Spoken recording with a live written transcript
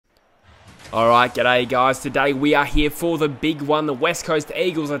Alright, g'day guys. Today we are here for the big one. The West Coast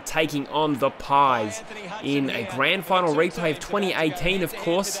Eagles are taking on the Pies in a grand final replay of 2018, of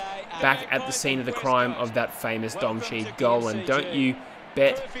course, back at the scene of the crime of that famous Dom Sheed goal. And don't you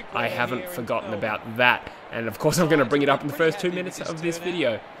bet I haven't forgotten about that. And of course I'm going to bring it up in the first 2 minutes of this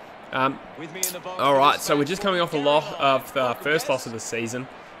video. Alright, so we're just coming off the first loss of the season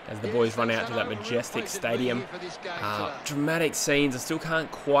as the boys run out to that majestic stadium. Dramatic scenes. I still can't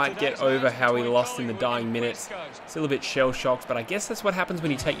quite get over how we lost in the dying minutes. Still a bit shell-shocked, but I guess that's what happens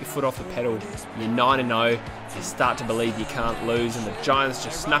when you take your foot off the pedal. You're 9-0, you start to believe you can't lose, and the Giants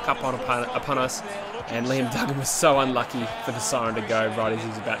just snuck up upon us, and Liam Duggan was so unlucky for the siren to go right as he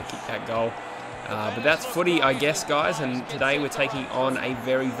was about to kick that goal. But that's footy, I guess, guys, and today we're taking on a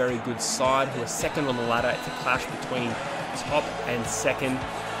very, very good side who are second on the ladder. It's a clash between top and second.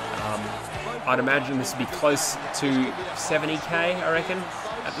 I'd imagine this would be close to 70k, I reckon,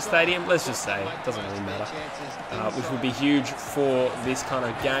 at the stadium. Let's just say, it doesn't really matter. Which would be huge for this kind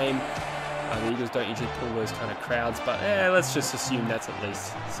of game. The Eagles don't usually pull those kind of crowds, but let's just assume that's at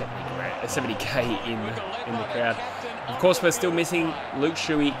least 70k in the crowd. Of course, we're still missing Luke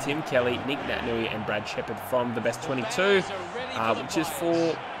Shuey, Tim Kelly, Nick Natanui, and Brad Shepherd from the best 22, which is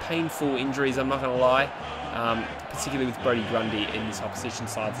for painful injuries, I'm not going to lie. Particularly with Brodie Grundy in this opposition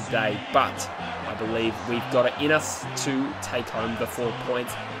side today, but I believe we've got it in us to take home the 4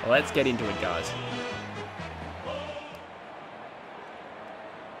 points. Let's get into it, guys.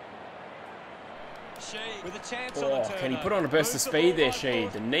 Oh, can he put on a burst of speed there,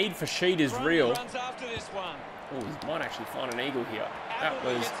 Sheed? The need for Sheed is real. Oh, he might actually find an eagle here. That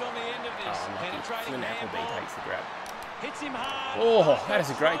was... Oh, unlucky. Flynn Appleby takes the grab. Oh, that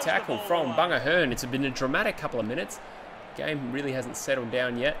is a great tackle from Bunga Hearn. It's been a dramatic couple of minutes. Game really hasn't settled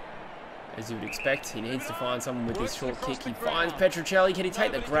down yet, as you would expect. He needs to find someone with this short kick. He finds Petruccelli. Can he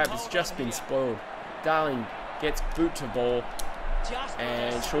take the grab? It's just been spoiled. Darling gets boot to ball,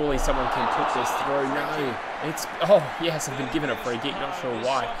 and surely someone can put this through. No, it's... Oh, yes, I've been given a free kick. Not sure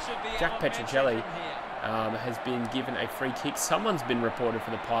why. Jack Petruccelli has been given a free kick. Someone's been reported for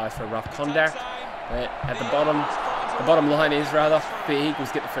the Pies for rough conduct. But at the bottom line is, rather, the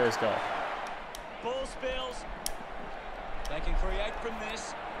Eagles get the first goal. Ball spills. They can create from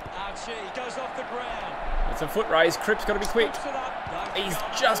this. Archie goes off the ground. It's a foot raise. Cripps got to be quick. He's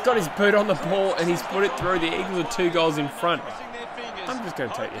just got his boot on the ball and he's put it through. The Eagles are 2 goals in front. I'm just going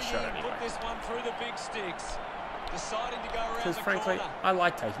to take this shot anyway. Because frankly, I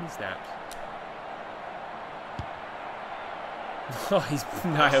like taking snaps. Oh, he's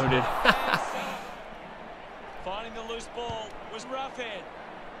nailed it. Finding the loose ball was Roughhead.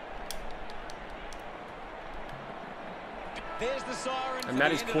 There's the siren. And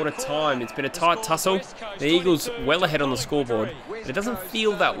that is quarter time. It's been a tight tussle. The Eagles well ahead on the scoreboard. But it doesn't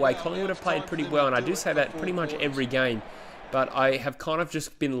feel that way. Collingwood have played pretty well, and I do say that pretty much every game. But I have kind of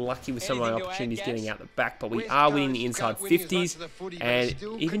just been lucky with some of my opportunities getting out the back. But we are winning the inside 50s and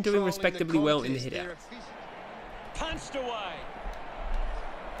even doing respectably well in the hit-outs. Punched away.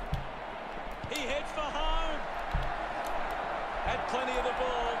 He heads for home. Had plenty of the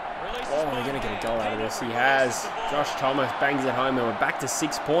ball. Oh, we're going to get a goal out of this. He has. Josh Thomas bangs it home and we're back to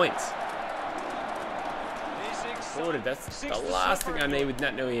 6 points. Sorted. That's the last thing I need with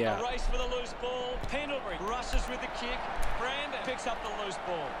Natanui out. Race for the loose ball. Pendlebury rushes with the kick. Brandon picks up the loose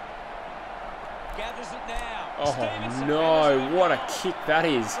ball. Gathers it now. Oh no, what a kick that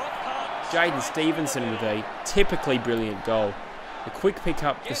is. Jaden Stevenson with a typically brilliant goal. The quick pick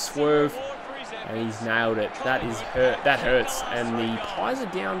up, the swerve. And he's nailed it. That is that hurts. And the Pies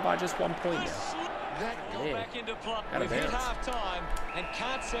are down by just 1 point now. Yeah. Out of bounds.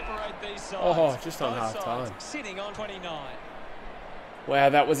 Oh, just on half time. Wow,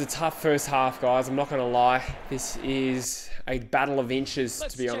 that was a tough first half, guys. I'm not going to lie. This is a battle of inches,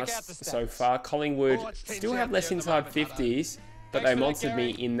 to be honest, so far. Collingwood still have less inside 50s, but they monstered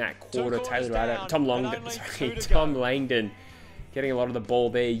me in that quarter. Tom Langdon. Getting a lot of the ball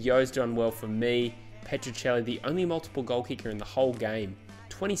there. Yo's done well for me. Petruccelli, the only multiple goal kicker in the whole game.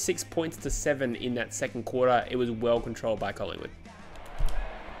 26 points to 7 in that second quarter. It was well controlled by Collingwood.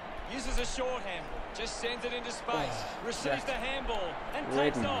 Uses a short handball. Just sends it into space. Receives the handball. And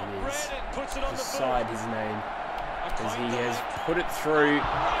Redden puts it on the side his name. As he has put it through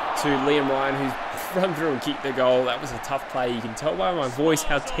to Liam Ryan, who's run through and kicked the goal. That was a tough play. You can tell by my voice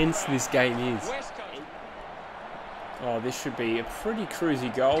how tense this game is. Oh, this should be a pretty cruisy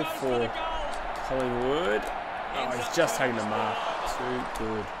goal for Collingwood. Oh, he's just taking the mark. Too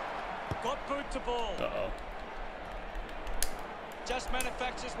good. Got boot to ball. Uh-oh. just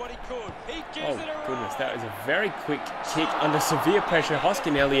manufactures what he could. He gives it a goodness, that was a very quick kick under severe pressure.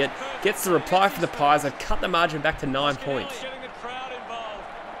 Hoskin Elliott gets the reply for the Pies. They've cut the margin back to 9 points. Getting the crowd involved.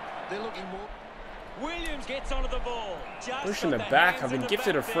 They're looking more. Williams gets onto the ball. Pushing the back. I've been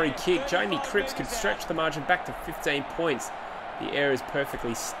gifted a free kick. Jamie Cripps could stretch the margin back to 15 points. The air is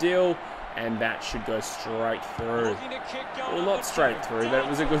perfectly still, and that should go straight through. Well, not straight through, but it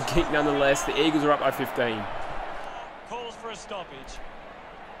was a good kick nonetheless. The Eagles are up by 15. Calls for a stoppage.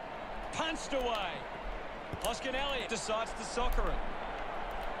 Punched away. Hoskin Elliott decides to soccer it.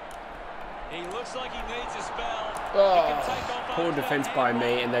 He looks like he needs a spell. Oh, poor defence by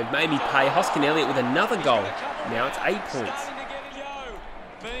me, and they've made me pay. Hoskin Elliott with another goal. Now it's 8 points.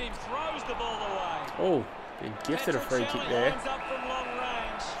 Beam throws the ball away. Oh, been gifted a free kick there.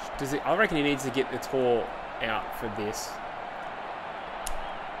 Does it? I reckon he needs to get the toe out for this.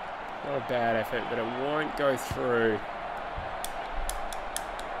 Not a bad effort, but it won't go through.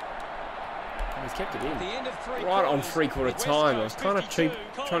 He's kept it in. Right on three-quarter time. I was kind of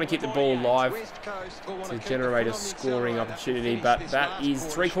trying to keep the ball alive to generate a scoring opportunity, but that is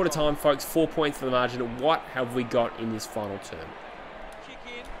three-quarter time, folks. 4 points for the margin. What have we got in this final term?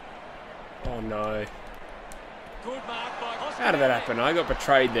 Oh, no. How did that happen? I got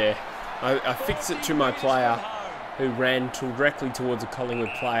betrayed there. I fixed it to my player who ran directly towards a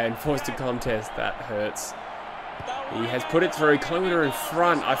Collingwood player and forced a contest. That hurts. He has put it through. Collingwood are in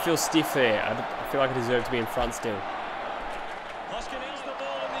front. I feel stiff there. I feel like I deserve to be in front still.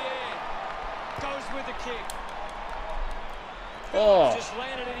 Oh,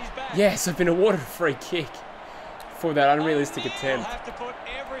 yes, I've been awarded a free kick for that unrealistic attempt.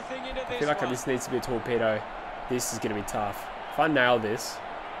 I feel like this needs to be a torpedo. This is going to be tough. If I nail this...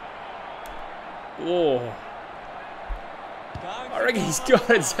 Oh. I reckon he's got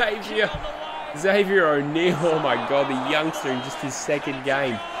it, Xavier O'Neill. Oh my God, the youngster in just his second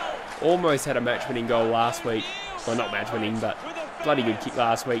game. Almost had a match-winning goal last week. Well, not match-winning, but bloody good kick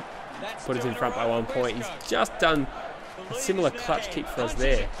last week. Put us in front by 1 point. He's just done a similar clutch kick for us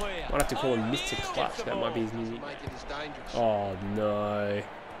there. Might have to call him Mr. Clutch. That might be his new name. Oh no.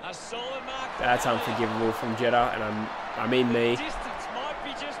 That's unforgivable from Jeddah, and I mean me.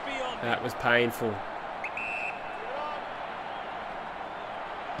 That was painful.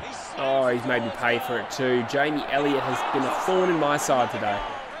 Oh, he's made me pay for it too. Jamie Elliott has been a thorn in my side today.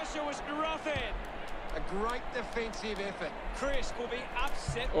 A great defensive effort. Chris will be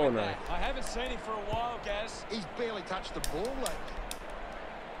upset with that. I haven't seen him for a while, Gaz. He's barely touched the ball lately.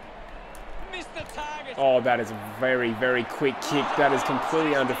 Missed the target. Oh, that is a very, very quick kick. That is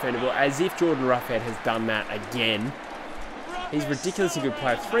completely undefendable. As if Jordan Roughhead has done that again. He's ridiculously good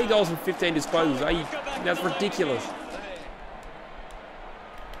player. 3 goals and 15 disposals. That's ridiculous.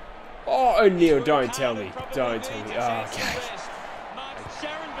 Oh, O'Neill, don't tell me. Don't tell me. Oh, okay.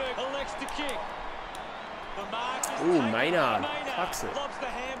 Ooh, Maynard plucks it.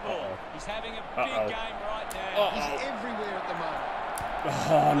 He's having a big game right now. He's everywhere at the moment.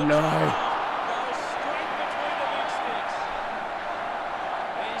 Oh, no.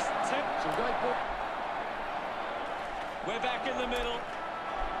 We're back in the middle.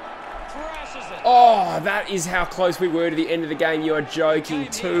 Oh, that is how close we were to the end of the game. You are joking.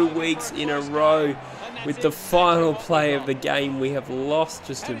 2 weeks in a row with the final play of the game. We have lost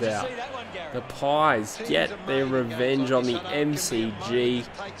just about. The Pies get their revenge on the MCG.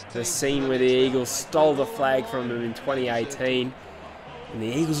 The scene where the Eagles stole the flag from them in 2018. And the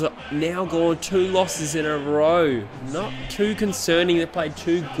Eagles are now gone 2 losses in a row. Not too concerning. They played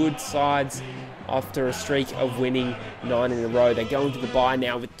 2 good sides after a streak of winning 9 in a row. They go into the bye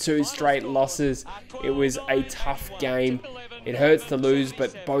now with 2 straight losses. It was a tough game. It hurts to lose,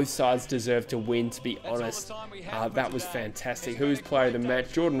 but both sides deserve to win, to be honest. That was fantastic. Who was player of the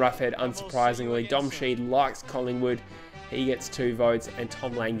match? Jordan Roughhead, unsurprisingly. Dom Sheed likes Collingwood. He gets 2 votes, and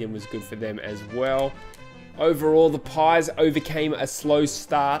Tom Langdon was good for them as well. Overall, the Pies overcame a slow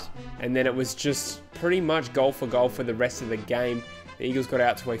start, and then it was just pretty much goal for goal for the rest of the game. The Eagles got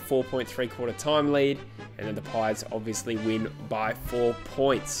out to a 4-point three-quarter time lead, and then the Pies obviously win by 4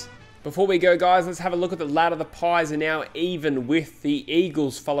 points. Before we go, guys, let's have a look at the ladder. The Pies are now even with the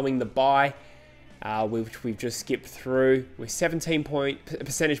Eagles following the bye, which we've just skipped through. We're 17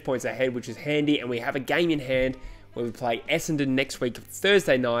 percentage points ahead, which is handy, and we have a game in hand where we play Essendon next week,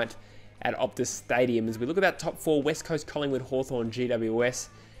 Thursday night, at Optus Stadium. As we look at that top 4, West Coast, Collingwood, Hawthorn, GWS.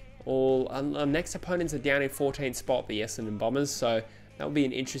 All our next opponents are down in 14th spot, the Essendon Bombers, so that will be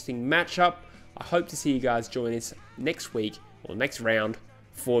an interesting matchup. I hope to see you guys join us next week, or next round,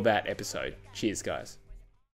 for that episode. Cheers, guys.